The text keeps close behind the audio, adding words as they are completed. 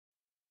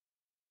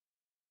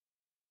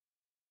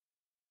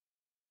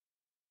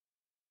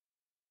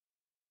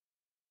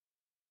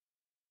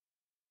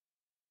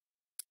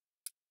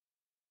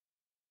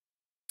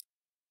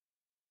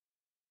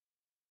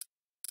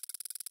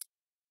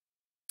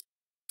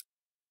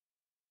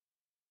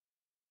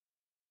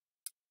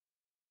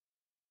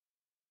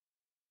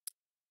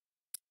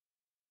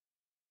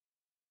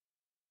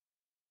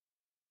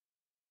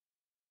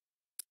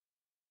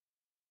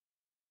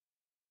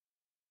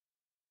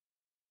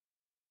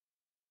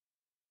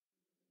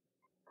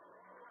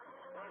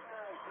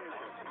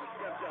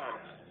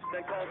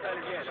Broken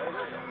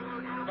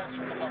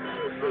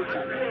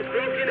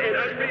and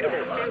unreadable.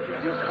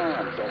 Your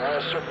comms are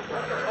all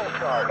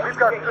circuit. We've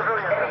got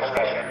civilian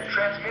information.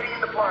 Transmitting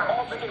in the plan.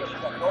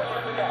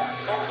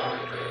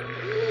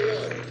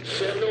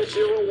 Sentinel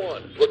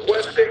 01.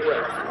 Request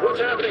SITREP. What's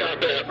happening out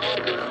there?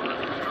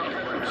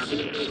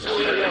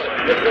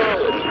 CE-01.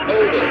 Acknowledge.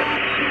 Over.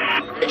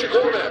 Major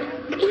Cormac.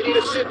 We need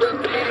a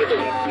SITREP immediately.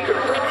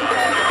 Confirm.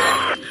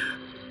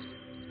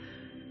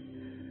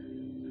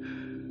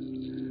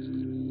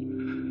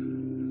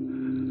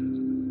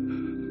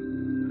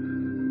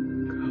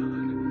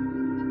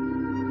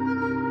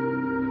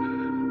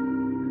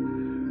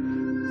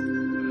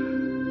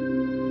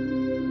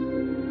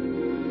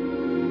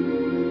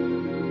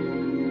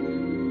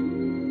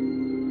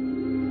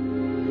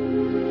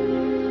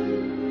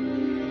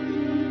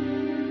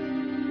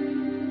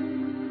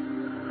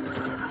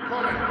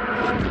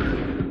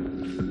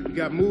 We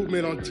got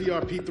movement on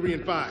TRP 3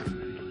 and 5.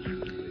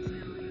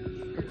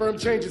 Confirmed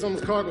changes on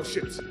those cargo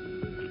ships.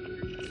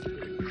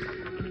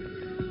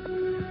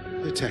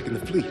 They're attacking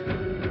the fleet.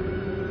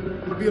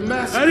 It'll be a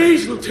massive... At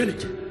ease,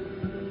 Lieutenant!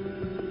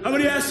 How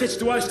many assets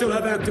do I still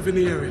have active in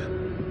the area?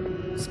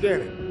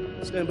 Scanning.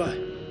 Stand by.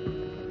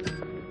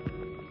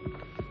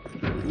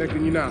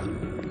 Connecting you now.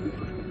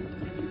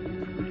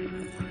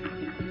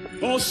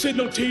 All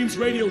Signal teams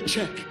radio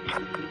check.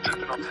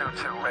 Signal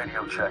 2-2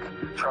 radio check.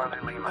 Charlie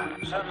Lima.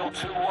 Sentinel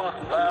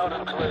 2-1. Loud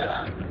and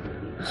clear.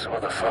 So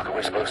what the fuck are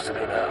we supposed to do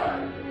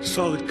now?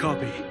 Solid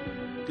copy.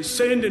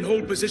 Descend and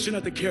hold position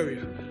at the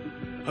carrier.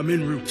 I'm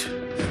en route.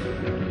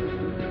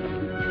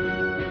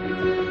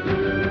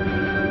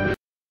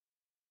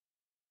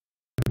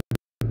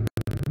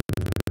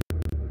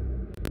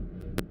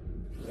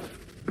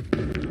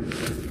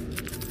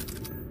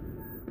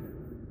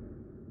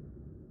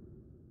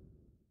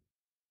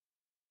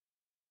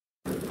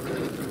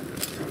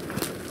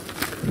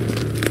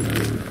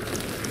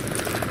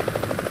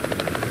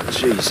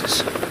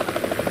 Jesus.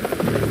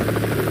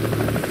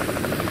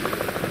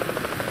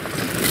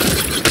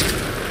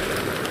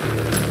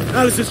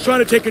 Alice is trying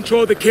to take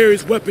control of the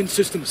carrier's weapon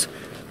systems.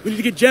 We need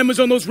to get jammers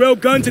on those rail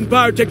guns and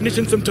buy our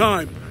technicians some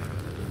time.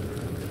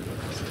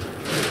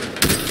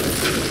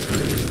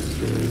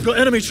 We've got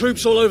enemy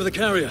troops all over the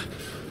carrier.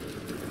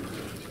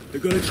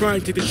 They're gonna try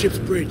and take the ship's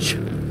bridge.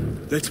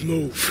 Let's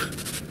move.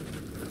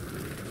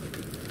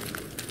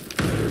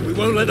 We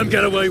won't let them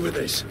get away with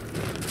this.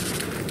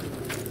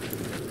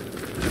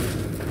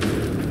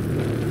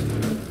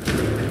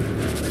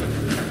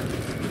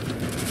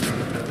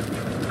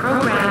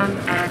 Program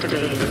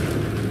activated.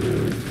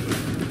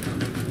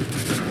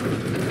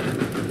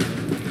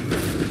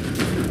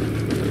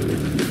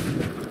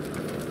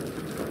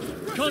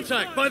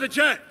 Contact by the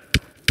jet!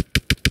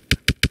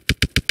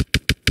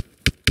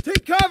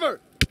 Take cover!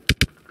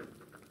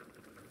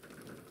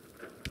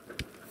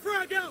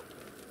 Frag out!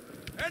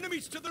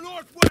 Enemies to the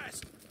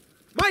northwest!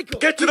 Michael!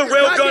 Get to the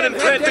railgun and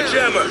plant the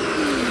jammer!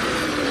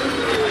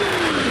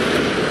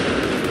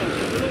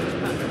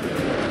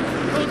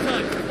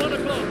 Contact, 1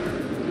 o'clock.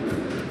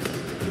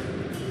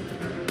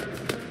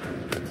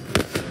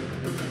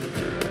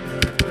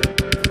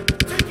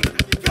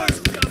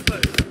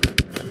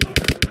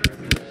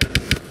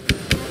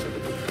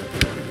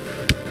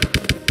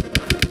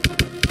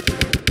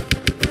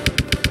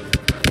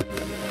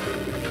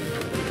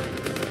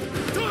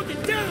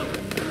 Target down!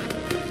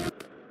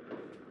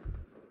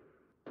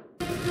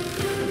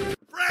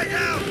 Frag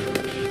out!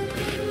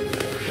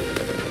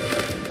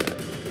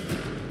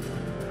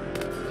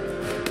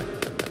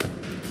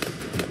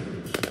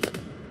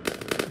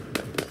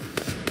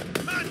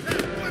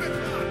 Contact, 1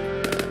 o'clock.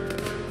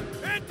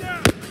 Head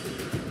down!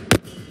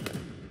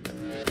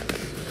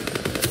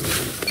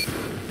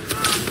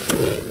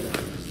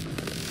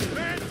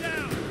 Man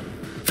down!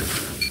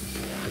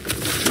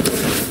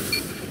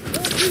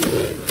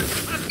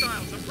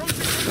 Hostiles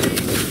approaching the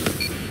beach!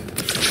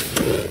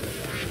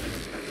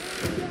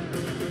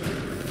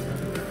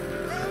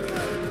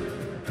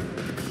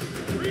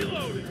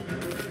 Reloading!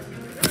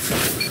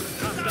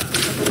 Contact, 3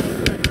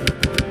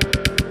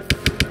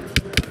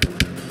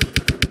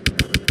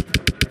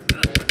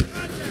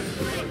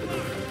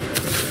 o'clock!